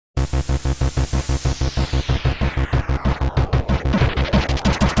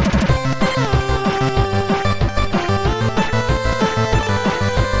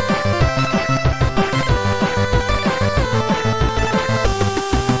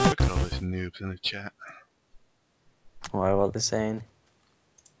noobs in the chat. Why, what they're saying?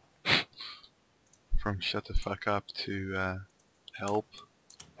 From shut the fuck up to help.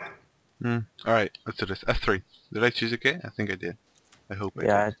 Alright, let's do this. F3. Did I choose okay? I think I did. I hope I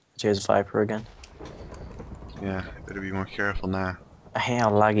Yeah, did. I chose Viper again. Yeah, better be more careful now. I hate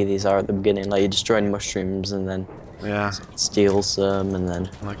how laggy these are at the beginning. Like, you're destroying mushrooms and then Yeah, steals them and then...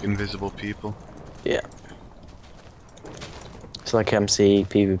 like invisible people. Yeah. It's like MC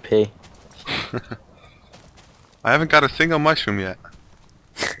PvP. I haven't got a single mushroom yet.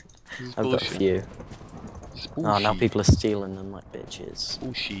 This is I've got a bullshit. few. It's Oh, now bullshit. people are stealing them like bitches.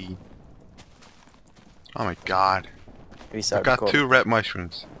 Bullshit. Oh my god. Have you I've started got recording? 2 red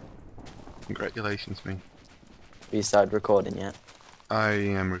mushrooms. Congratulations, me. Have you started recording yet? I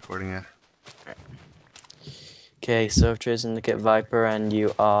am recording it. Okay, so I've chosen to get Viper and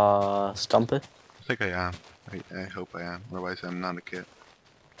you are Stomper. I think I am. I hope I am. Otherwise I'm not a kid.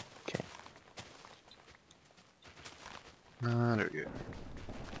 Okay. Ah, there we go.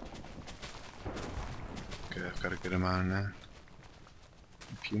 Okay, I've got a good amount now.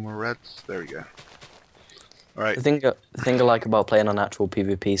 A few more reds. There we go. Alright. The thing I like about playing on actual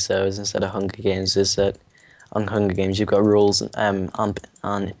PvP servers instead of Hunger Games is that on Hunger Games you've got rules, and on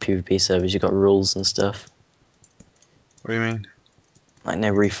PvP servers you've got rules and stuff. What do you mean? Like no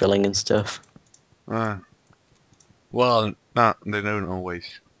refilling and stuff. Well, they don't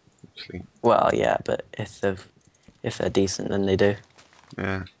always. Actually. Well, yeah, but if they're decent, then they do.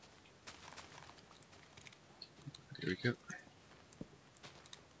 Yeah. Here we go.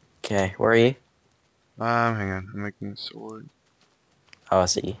 Okay, where are you? Hang on. I'm making a sword. Oh, I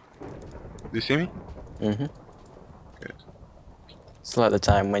see you. Do you see me? Mhm. Good. It's like the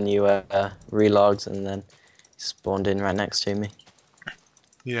time when you relogged and then spawned in right next to me.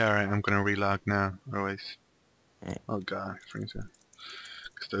 Yeah, alright. I'm gonna relog now. Otherwise. Right. Oh god, freezer.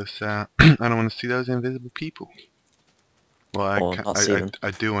 Because those, I don't want to see those invisible people. Well, Or not see them.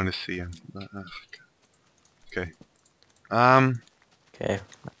 I do want to see them. But, okay. Okay,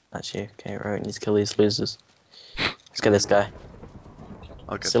 that's you. Okay, right, need to kill these losers. Let's get this guy.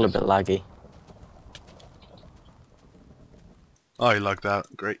 I'll get Still a this. bit laggy. Oh, he logged out.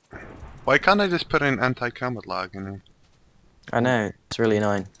 Great. Why can't I just put in anti-combat lag in there? I know, it's really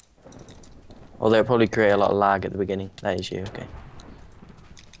annoying. Although it'll probably create a lot of lag at the beginning. That is you, okay.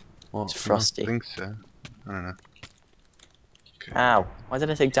 Well, It's frosty. I don't think so. I don't know. Okay. Ow! Why did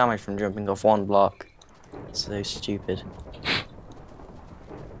I take damage from jumping off one block? So stupid.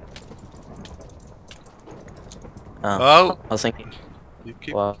 Oh! I was thinking, You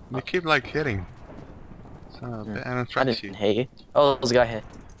well, keep like hitting. So, and I'm I trying to didn't hit you. Oh, there's a guy here.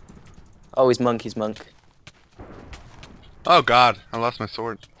 Oh, he's monk, he's monk. Oh god, I lost my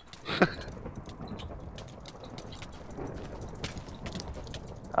sword.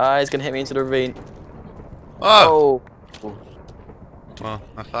 Ah, he's gonna hit me into the ravine. Oh! Oh! Well,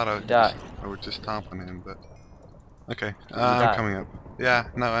 I thought I would just stomp on him, but okay. I'm die? coming up. Yeah,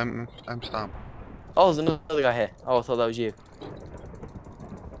 no, I'm stomped. Oh, there's another guy here. Oh, I thought that was you.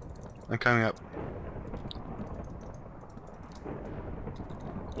 I'm coming up.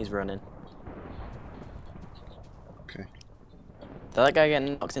 He's running. Okay. Did that guy get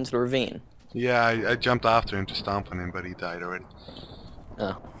knocked into the ravine? Yeah, I jumped after him to stomp on him, but he died already.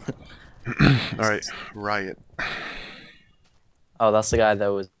 Oh. Alright, riot. Oh, that's the guy that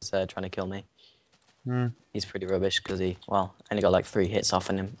was trying to kill me. Hmm. He's pretty rubbish because he, well, only got like 3 hits off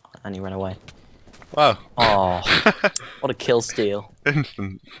on him and he ran away. Wow. Oh, what a kill steal.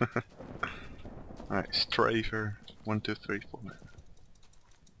 Instant. Alright, strafer. 1, 2, 3, 4.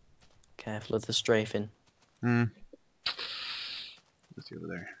 Careful of the strafing. What's he over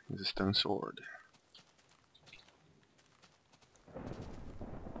there? There's a stone sword.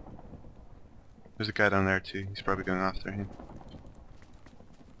 There's a guy down there too. He's probably going after him.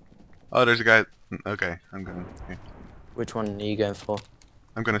 Oh, there's a guy. Okay, I'm going here. Which one are you going for?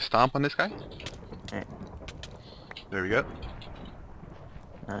 I'm gonna stomp on this guy. Right. There we go.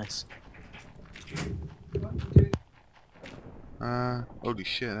 Nice. Holy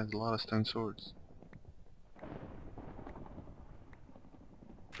shit, that's a lot of stone swords.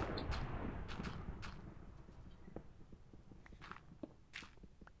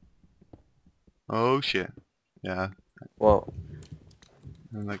 Oh shit. Yeah, Whoa.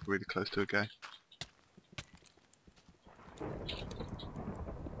 I'm like really close to a guy.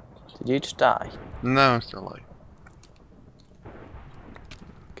 Did you just die? No, I'm still alive.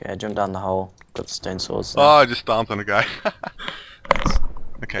 Okay, I jumped down the hole. Got the stone swords. Oh, I just stomped on a guy. Nice.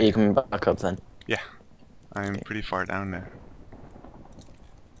 Okay. Are you coming back up then? Yeah. I'm pretty far down there.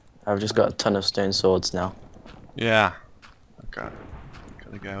 I've just got a ton of stone swords now. Yeah. Okay. Got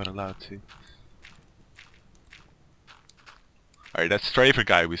The guy would allow to. Alright, that strafer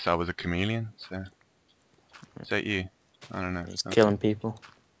guy we saw was a chameleon, so... Is that you? I don't know. He's Okay. killing people.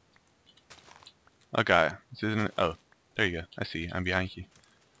 Okay. This isn't it? Oh, there you go. I see you. I'm behind you.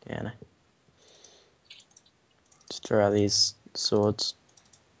 Yeah, no. Just throw out these swords.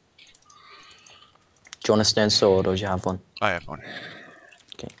 Do you want a stone sword or do you have one? I have one.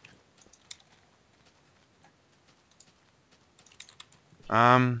 Okay.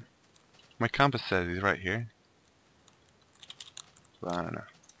 My compass says he's right here. But I don't know.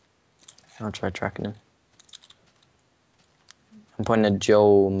 I'll try tracking him. I'm pointing at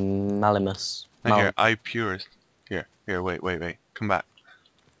Joe Malimus. Now here, I purist. Here, wait. Come back.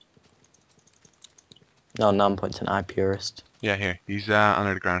 No, I'm pointing at I Purist. Yeah, here. He's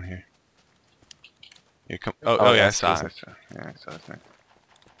under the ground here. Here, come. Oh, Oh, yeah, I yes, saw yes. it. Yeah, I saw it.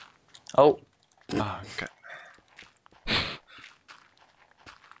 Oh! Oh, God.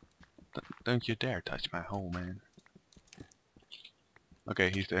 Don't you dare touch my hole, man.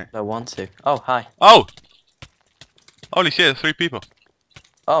 Okay, he's there. I want to. Oh, hi. Oh! Holy shit, there's 3 people.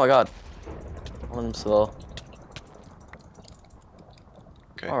 Oh my god. One of them saw.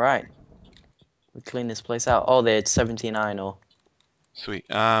 Okay. Alright. We clean this place out. Oh, they had 17 iron ore. Sweet.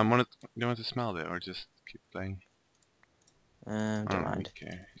 Do you want to smell it or just keep playing? I Don't mind.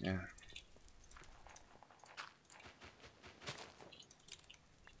 really care. Yeah.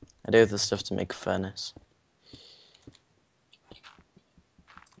 I do have the stuff to make a furnace.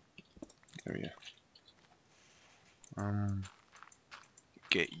 There we go.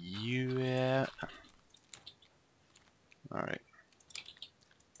 Get you out. Alright.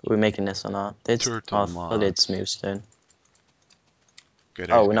 Are we making this or not? It's Turtle flooded mods. smooth stone.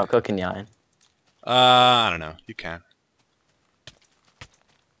 Good. Oh, we're not cooking the iron. I don't know. You can.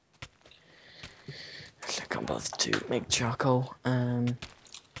 I can't bother to make charcoal. There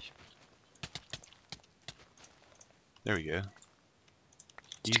we go.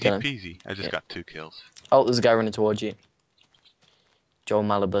 Easy kill him. peasy. I just got 2 kills. Oh, there's a guy running towards you. Joel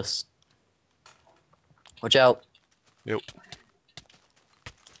Malibus. Watch out. Yep.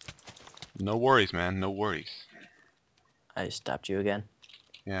 No worries, man. No worries. I just stabbed you again.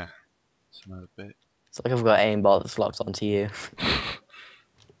 Yeah. Some other bit. It's like I've got aimbot that's locked onto you.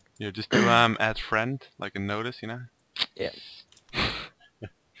 Yeah, just do add friend, like a notice, you know? Yeah. I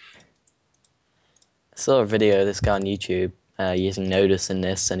saw a video of this guy on YouTube using Nodus in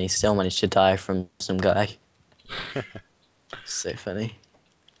this, and he still managed to die from some guy. So funny.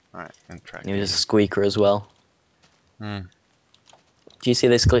 Alright, and track. And he was a squeaker as well. Hmm. Do you see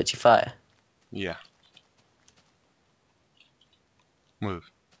this glitchy fire? Yeah. Move.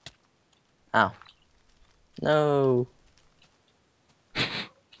 Ow. No.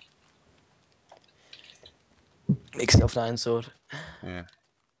 Make yourself an iron sword. Yeah.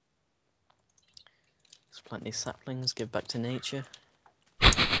 There's plenty of saplings, give back to nature.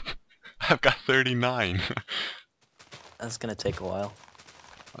 I've got 39. That's gonna take a while.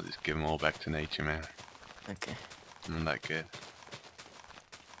 I'll just give them all back to nature, man. Okay. I'm that good.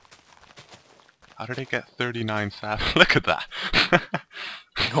 How did I get 39 sap? Look at that.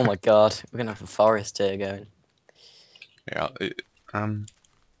 Oh my god, we're gonna have a forest here going. Yeah,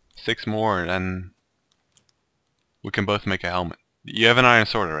 6 more, and we can both make a helmet. You have an iron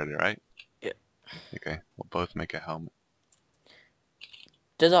sword already, right? Yeah. Okay, we'll both make a helmet.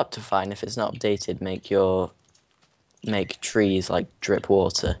 Does Optifine, if it's not updated, make trees like drip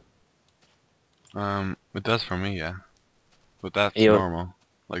water? It does for me, yeah. But that's You- normal.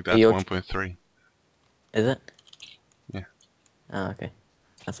 Like that's you- 1.3. Is it? Yeah. Oh, okay.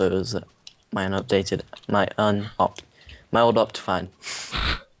 I thought it was my unupdated, my old Optifine.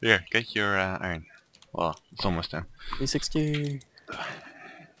 Here, get your iron. Well, it's almost done. 360.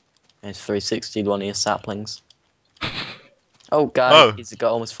 It's 360 one of your saplings. Oh, guy, Oh. he's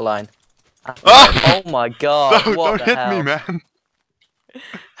got almost full iron. Ah! Oh my god, Don't, what don't the hit hell? me, man!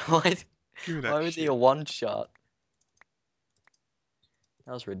 Why, Give me that why was he shit. a one shot?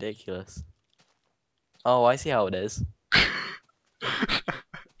 That was ridiculous. Oh, I see how it is.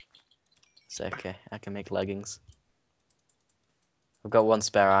 It's okay, I can make leggings. I've got 1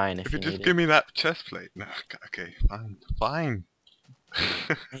 spare iron if If you you just need give me that chest plate. No, okay, fine. Fine.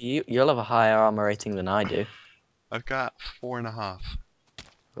 it. You'll have a higher armor rating than I do. I've got 4.5.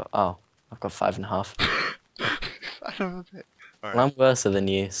 Oh, I've got 5.5. Son of a bit. Well, I'm worse than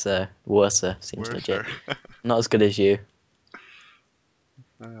you, so worser seems legit. Worser. Not as good as you.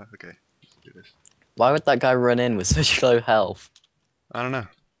 Okay, let's do this. Why would that guy run in with such low health? I don't know.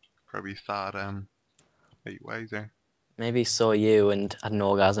 Probably thought, hey, why is there? Maybe he saw you and had an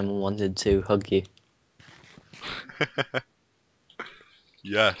orgasm and wanted to hug you.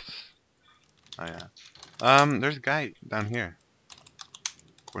 Yes. Oh yeah. There's a guy down here,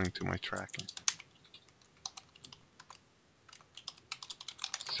 according to my tracking.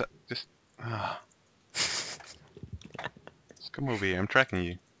 So, just, just come over here. I'm tracking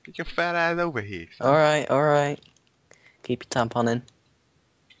you. Get your fat ass over here. Son. Alright, alright. Keep your tampon in.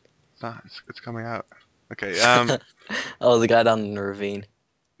 It's coming out. Okay. Oh, the guy down in the ravine.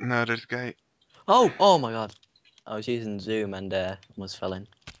 No, there's a guy. Oh, oh my god. I was using zoom and almost fell in.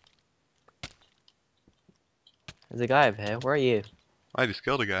 There's a guy over here. Where are you? I just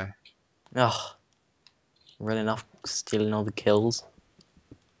killed a guy. Oh, running off, stealing all the kills.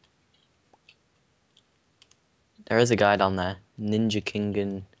 There is a guy down there. Ninja King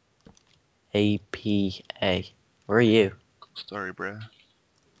and APA. Where are you? Cool story, bruh.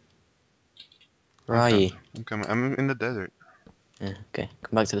 Where are you? I'm coming. I'm in the desert. Yeah, okay.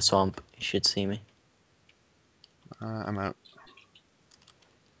 Come back to the swamp. You should see me. I'm out.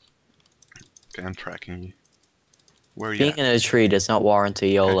 Okay, I'm tracking you. Where are you Being at? in a tree does not warrant a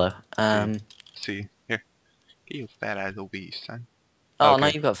YOLO. See, here. Get your fat ass over here, son. Oh, Okay. now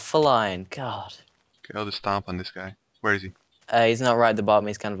you've got full iron. God. Okay, I'll just stomp on this guy. Where is he? He's not right at the bottom.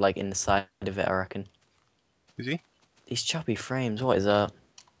 He's kind of like in the side of it, I reckon. Is he? These choppy frames. What is that?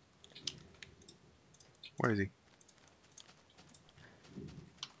 Where is he?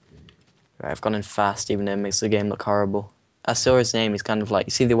 Right, I've gone in fast, even though it makes the game look horrible. I saw his name. He's kind of like,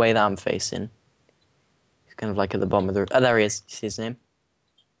 you see the way that I'm facing? He's kind of like at the bottom of the... Oh, there he is. You see his name?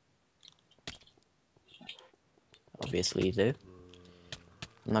 Obviously you do.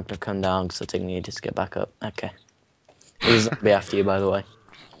 I'm not going to come down because I think we need to get back up. Okay. He's going to be after you, by the way.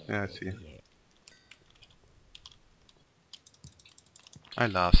 Yeah, I see you. I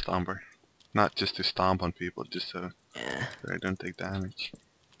love Stomper. Not just to stomp on people, just so Yeah. that I don't take damage.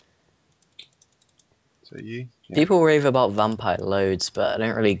 So you? Yeah. People rave about Vampire loads, but I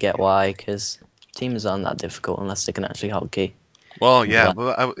don't really get why, because teams aren't that difficult unless they can actually hotkey. Well, yeah,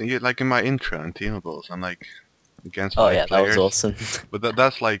 but like in my intro in Teamables, I'm like against Oh 5 yeah, players. that was awesome. But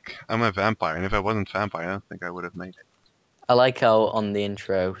that's like, I'm a vampire, and if I wasn't vampire, I don't think I would have made it. I like how on the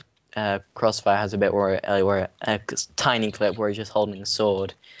intro, Crossfire has a bit where a tiny clip where he's just holding a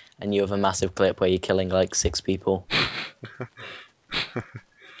sword, and you have a massive clip where you're killing like 6 people.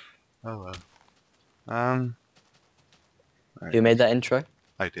 Oh well. Right. Who made that intro?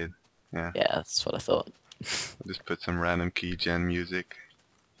 I did. Yeah. Yeah, that's what I thought. I just put some random keygen music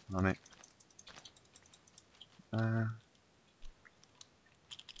on it.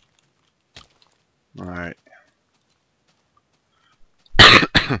 Alright.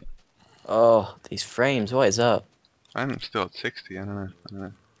 Oh, these frames, what is up? I'm still at 60, I don't know. I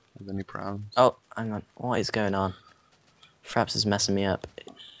don't have any problems. Oh, hang on, what is going on? Fraps is messing me up.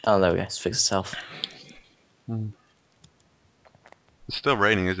 Oh, there we go, it's fixed itself. It's still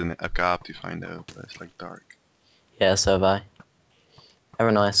raining, isn't it? I've got to find out, but it's like dark. Yeah, so have I.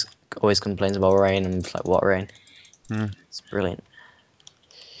 Everyone always complains about rain, and it's like, what rain? It's brilliant.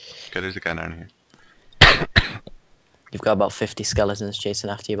 Okay, there's a guy down here. You've got about 50 skeletons chasing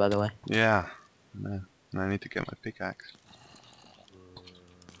after you, by the way. Yeah. And I need to get my pickaxe.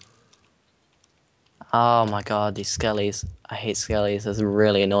 Oh my god, these skellies. I hate skellies, that's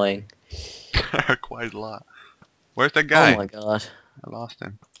really annoying. Quite a lot. Where's that guy? Oh my god. I lost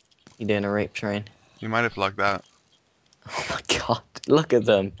him. You're doing a rape train. He might have logged out. Oh my god, look at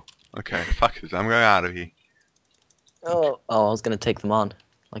them. Okay, fuck this. I'm going out of here. Oh, I was gonna take them on,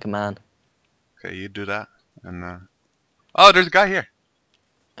 like a man. Okay, you do that. And, oh, there's a guy here.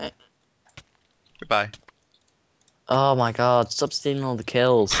 Goodbye. Oh my god, stop stealing all the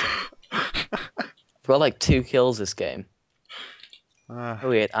kills. I've got like 2 kills this game.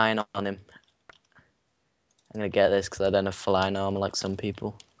 Oh, he had iron on him. I'm gonna get this because I don't have full iron armor like some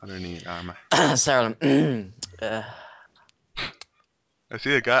people. I don't need armor. Serilum. I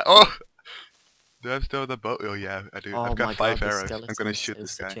see a guy. Oh! Do I have still the boat? Oh yeah, I do. Oh I've got my 5 god, the arrows. I'm gonna skeleton shoot is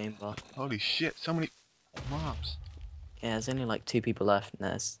this the guy. chamber. Holy shit, so many mobs. Yeah, there's only like 2 people left, and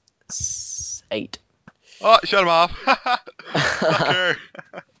there's 8. Oh, shut him off! Fucker!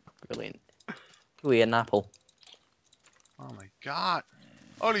 Brilliant. Ooh, he had an apple. Oh my god.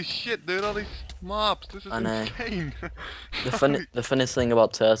 Holy shit, dude, all these mobs. This is I know. insane. The funniest thing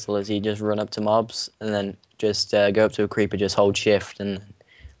about Turtle is you just run up to mobs and then just go up to a creeper, just hold shift and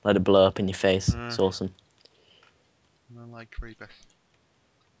let it blow up in your face. It's awesome. I don't like creepers.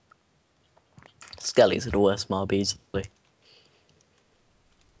 Skellies are the worst mob easily.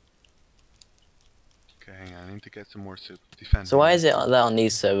 Okay, hang on, I need to get some more soup. Defend. So why is it that on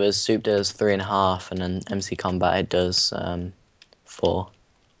these servers Soup does 3.5 and then mccombat does 4?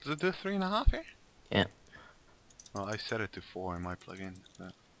 Does it do 3.5 here? Yeah. Well, I set it to 4 in my plugin.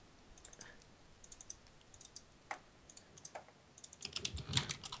 But...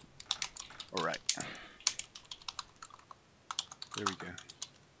 Alright. There we go.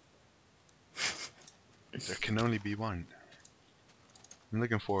 There can only be one. I'm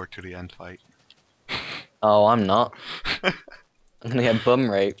looking forward to the end fight. Oh, I'm not. I'm gonna get bum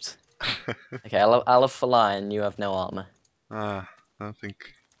raped. Okay, I'll have Fly and you have no armor. I don't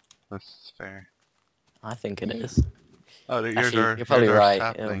think that's fair. I think it is. Oh, Actually, you're probably here's our right.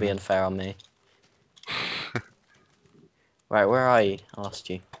 sapling. It'll be unfair on me. Right, where are you? I lost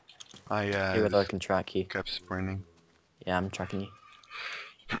you. See whether I can track you. Kept sprinting. Yeah, I'm tracking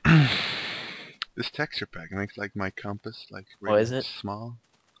you. This texture pack makes like my compass like What really is it? small.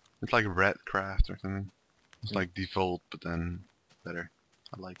 It's like Redcraft or something. It's like default, but then better.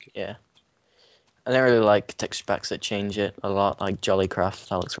 I like it. Yeah. I don't really like texture packs that change it a lot, like Jollycraft.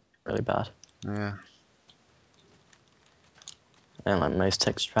 That looks really bad. Yeah. I don't like most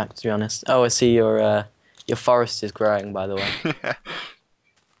texture packs, to be honest. Oh, I see your forest is growing, by the way.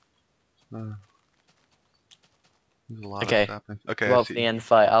 There's a lot Okay. of saplings. Okay, Well, I for see. the end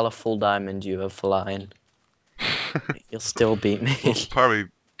fight, I'll have full diamond, you have flying. You'll still beat me. We'll probably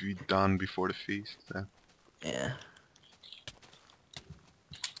be done before the feast. So. Yeah.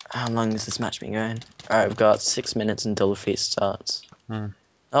 How long has this match been going? Alright, we've got 6 minutes until the feast starts.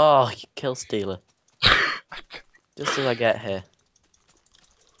 Oh, you kill stealer. Just as I get here.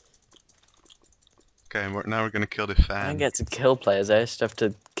 Okay, now we're gonna kill the I fan. don't get to kill players, I just have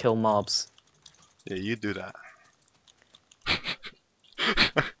to kill mobs. Yeah, you do that.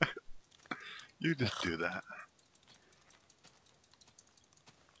 You just do that.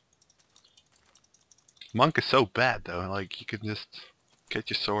 Monk is so bad though, like you can just get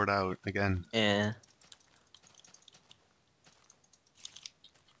your sword out again. Yeah.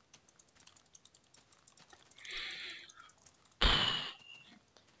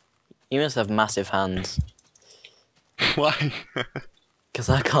 You must have massive hands. Why? Because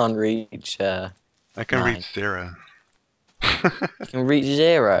I can't reach, I can 9. reach 0. You can reach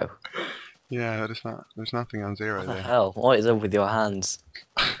 0? Yeah, there's nothing on 0 What the there. hell? What is up with your hands?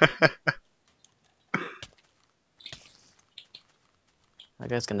 That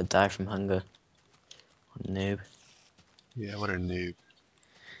guy's gonna die from hunger. What a noob. Yeah, what a noob.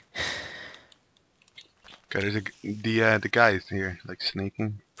 Okay, there's the guys here, like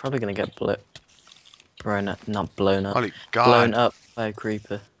sneaking. Probably gonna get blown up, not blown up. Holy God! Blown up by a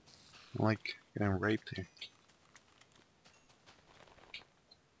creeper. I'm like getting raped here.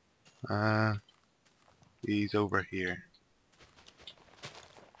 He's over here.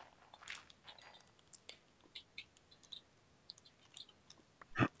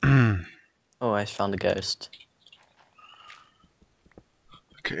 Oh, I found a ghost.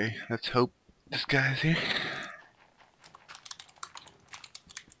 Okay, let's hope this guy's here.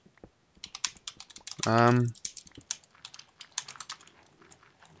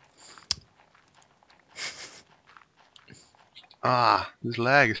 This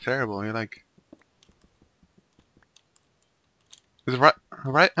lag is terrible. You're like, is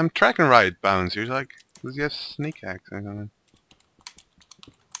right? I'm tracking right bounds. You're like, does he have sneak axe or something?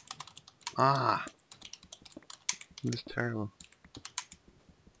 This is terrible.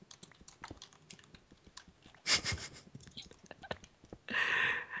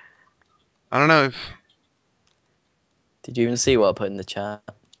 I don't know if Did you even see what I put in the chat?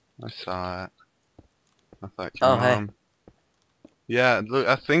 I saw it. I thought your Oh, mom. hey. Yeah, look.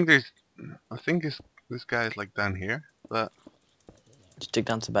 I think this guy is like down here, but Just dig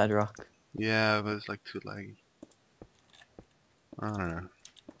down to bedrock. yeah, but it's like too laggy. I don't know.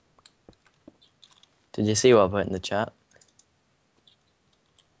 Did you see what I put in the chat?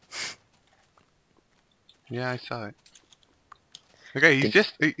 Yeah, I saw it. Okay,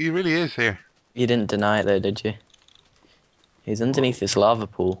 he really is here. You didn't deny it though, did you? He's underneath this lava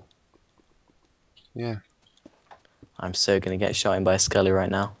pool. Yeah. I'm so gonna get shot in by a Scully right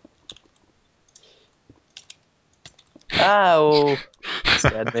now. Ow!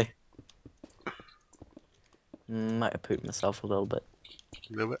 Scared me. Might have pooped myself a little bit.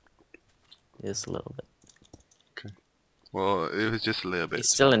 A little bit? Just a little bit. Okay. Well, it was just a little bit. He's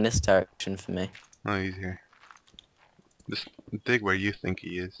still in this direction for me. Oh, he's here. Just dig where you think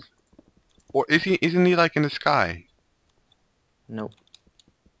he is. Or isn't he like in the sky? Nope.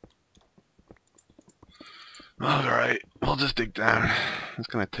 Alright, we'll just dig down. It's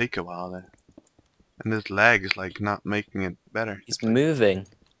gonna take a while then. And this lag is like not making it better. He's moving.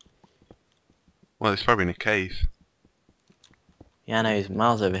 Well, it's probably in a cave. Yeah, I know, he's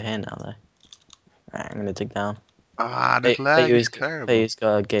miles over here now though. Right, I'm gonna dig down. This lag is terrible. He's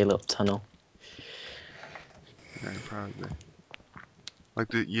got a gale up tunnel. Yeah, probably.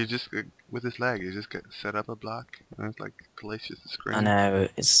 Like, you just with his leg, you just get set up a block, and it's like places the screen. I know,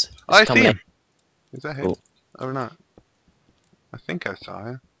 it's Oh, I see coming. him! Is that him? Oh. Or not? I think I saw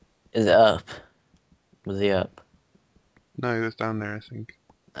him. Is it up? Was he up? No, he was down there, I think.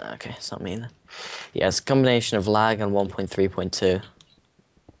 Okay, it's not me then. Yeah, it's a combination of lag and 1.3.2.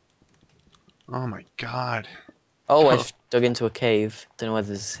 Oh my god. Oh, I dug into a cave. Don't know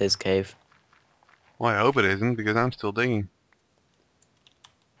whether this is his cave. Well, I hope it isn't, because I'm still digging.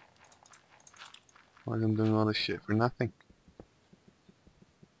 Why am I doing all this shit for nothing?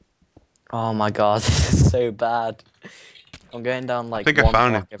 Oh my god, this is so bad. I'm going down like I think I one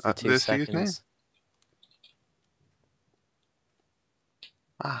found block him. every 2 Did I see his name? seconds.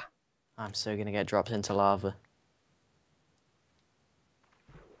 Ah. I'm so gonna get dropped into lava.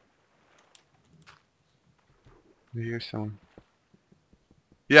 Here's someone.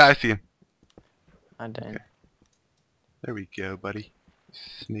 Yeah, I see him. I don't. Okay. There we go, buddy.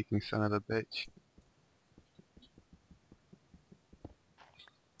 Sneaking son of a bitch.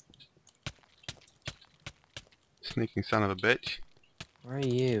 Sneaking son of a bitch. Where are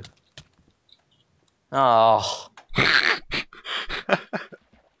you? Oh.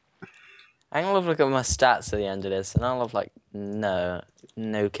 I'm gonna look at my stats at the end of this, and I'll have like no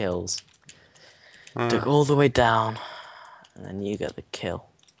kills. Dug all the way down, and then you get the kill.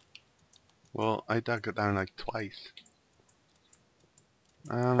 Well, I dug it down like twice.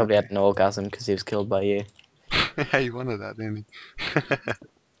 Probably had an orgasm because he was killed by you. Yeah, you wanted that, didn't you?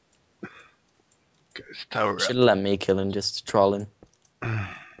 Guys, tower Should have let me kill him just to troll him. There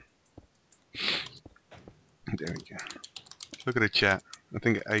we go. Look at the chat. I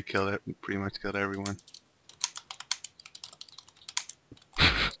think I killed it. Pretty much killed everyone.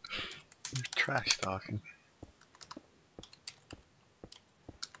 Trash talking.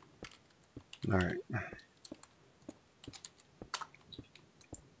 Alright.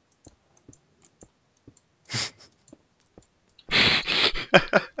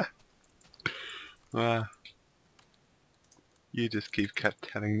 You just kept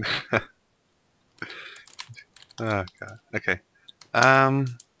telling that. Oh god. Okay.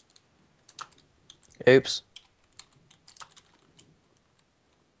 Oops.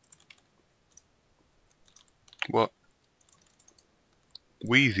 What?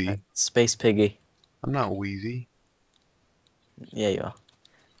 Wheezy? Space Piggy. I'm not Wheezy. Yeah, you are.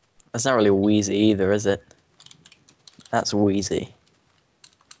 That's not really Wheezy either, is it? That's Wheezy.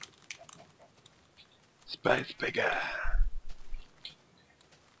 Space Pigger.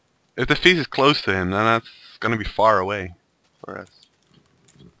 If the feast is close to him, then that's gonna be far away for us.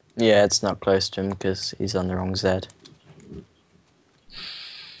 Yeah, it's not close to him because he's on the wrong Z.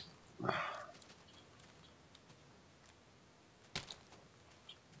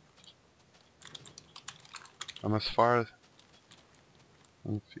 I'm as far as...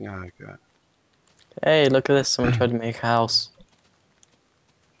 Yeah, I got. Hey, look at this. Someone tried to make a house.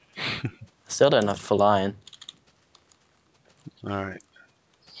 Still don't have full iron. Alright.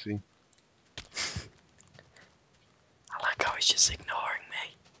 Let's see. I like how he's just ignoring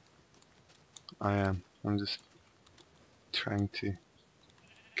me. I am. I'm just trying to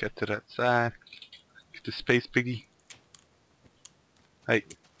get to that side. Get the space piggy. Hey.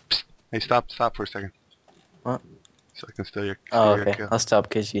 Psst. Hey, stop for a second. What? So I can steal your Oh, your okay. kill. I'll stop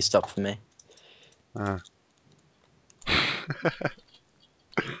because you stopped for me.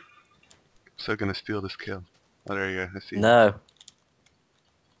 So gonna steal this kill. Oh, there you go. I see. No.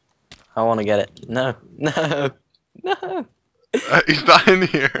 I want to get it. No. No. No. He's not in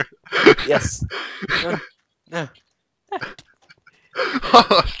here. Yes. Run. No.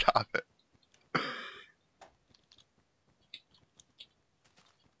 Oh, stop it.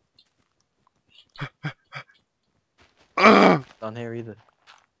 Not here either.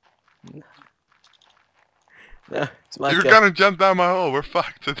 No. No. It's my You're kill. gonna jump down my hole. We're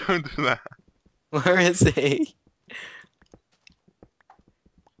fucked. So don't do that. Where is he?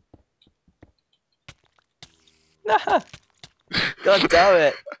 No. God damn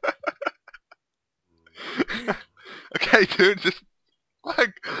it. Okay, dude. Just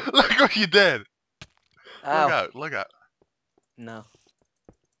look what you did. Ow. Look out. Look out. No.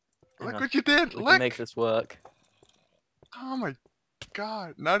 Look what you did. We Look. can make this work. Oh my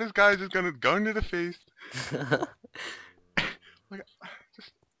god. Now this guy's just gonna go into the feast. Look,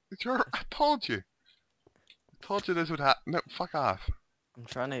 it's your... I told you. I told you this would happen. No, fuck off. I'm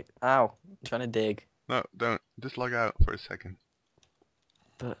trying to... Ow. I'm trying to dig. No, don't. Just log out for a second.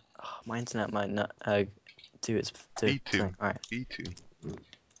 But my internet might not do its E2. thing. Alright. E2. You're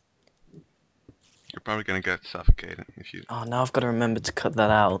probably gonna get suffocated if you Oh, now I've got to remember to cut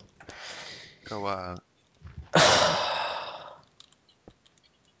that out. go out.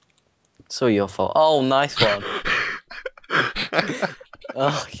 So your fault. Oh, nice one.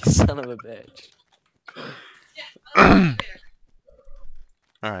 Oh, you son of a bitch.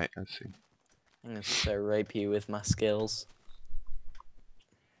 Alright, let's see. I'm gonna so rape you with my skills.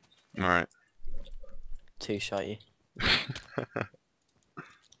 Alright. Two-shot you. Let's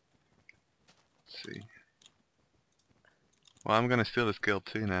see. Well, I'm gonna steal this guild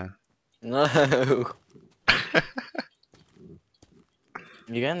too now. No.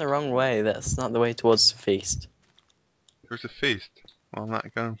 You're going the wrong way. That's not the way towards the feast. There's a feast. Well, I'm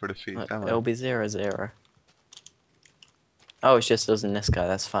not going for the feast, Look, am I? it'll be 0-0. Oh, it's just us and this guy.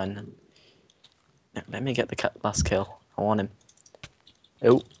 That's fine. No, let me get the last kill. I want him.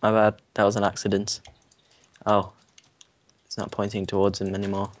 Oh, my bad. That was an accident. Oh. It's not pointing towards him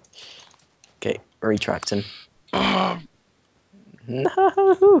anymore. Okay, retract him. No! No!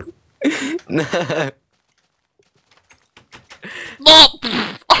 No! No!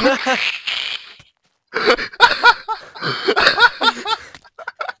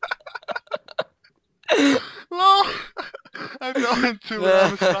 No! I fell into it.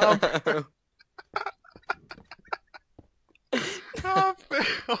 I'm a stomper. I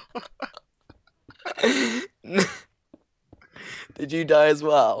failed. Did you die as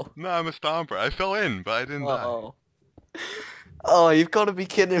well? No, I'm a stomper. I fell in, but I didn't die. Oh, you've got to be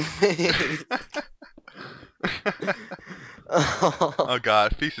kidding me. Oh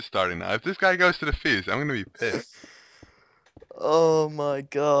god, feast is starting now. If this guy goes to the feast, I'm gonna be pissed. Oh my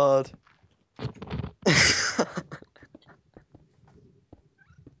god.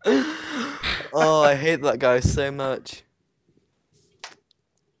 Oh, I hate that guy so much.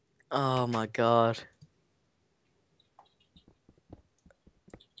 Oh my god.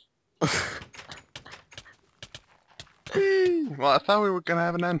 Well, I thought we were gonna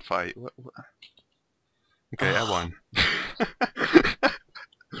have an end fight. What? Okay, I won.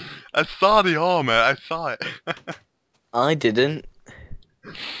 I saw the armor. I saw it. I didn't.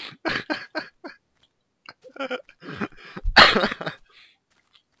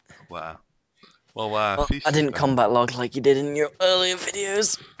 Wow. Well, wow. Well, I didn't combat log like you did in your earlier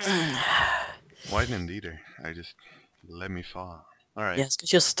videos. Well, I didn't either. I just let me fall. Alright. Yeah, it's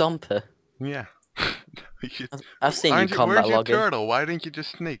because you're Stomper. Yeah. I've seen you combat logging. Where's your turtle? Why didn't you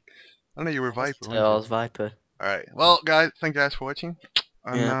just sneak? I know you were Viper. I was Viper. Alright. Well, guys, thank you guys for watching.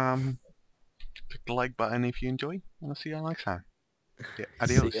 And, Yeah. click the like button if you enjoy. And I'll see you all next time. Yeah,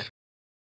 adios.